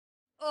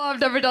Oh,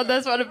 I've never done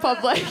this one in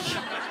public.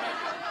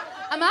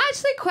 I'm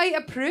actually quite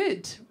a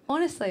prude,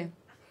 honestly.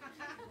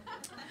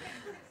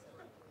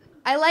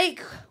 I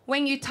like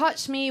when you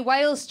touch me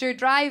whilst you're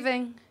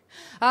driving.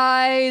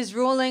 Eyes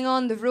rolling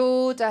on the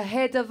road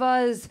ahead of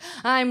us.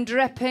 I'm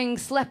dripping,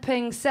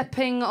 slipping,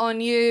 sipping on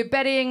you,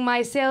 burying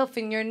myself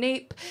in your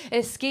nape.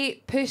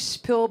 Escape,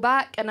 push, pull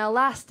back, an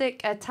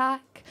elastic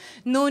attack.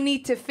 No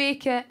need to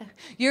fake it,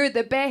 you're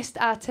the best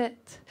at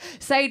it.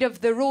 Side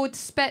of the road,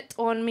 spit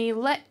on me,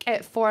 lick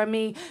it for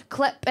me,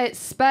 clip its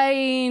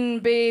spine,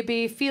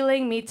 baby.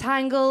 Feeling me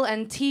tangle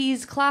and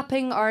tease,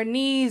 clapping our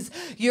knees.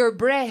 Your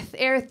breath,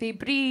 earthy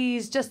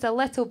breeze, just a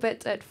little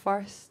bit at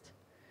first.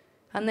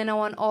 And then I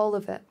want all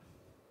of it.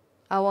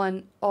 I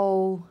want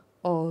all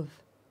of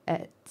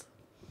it.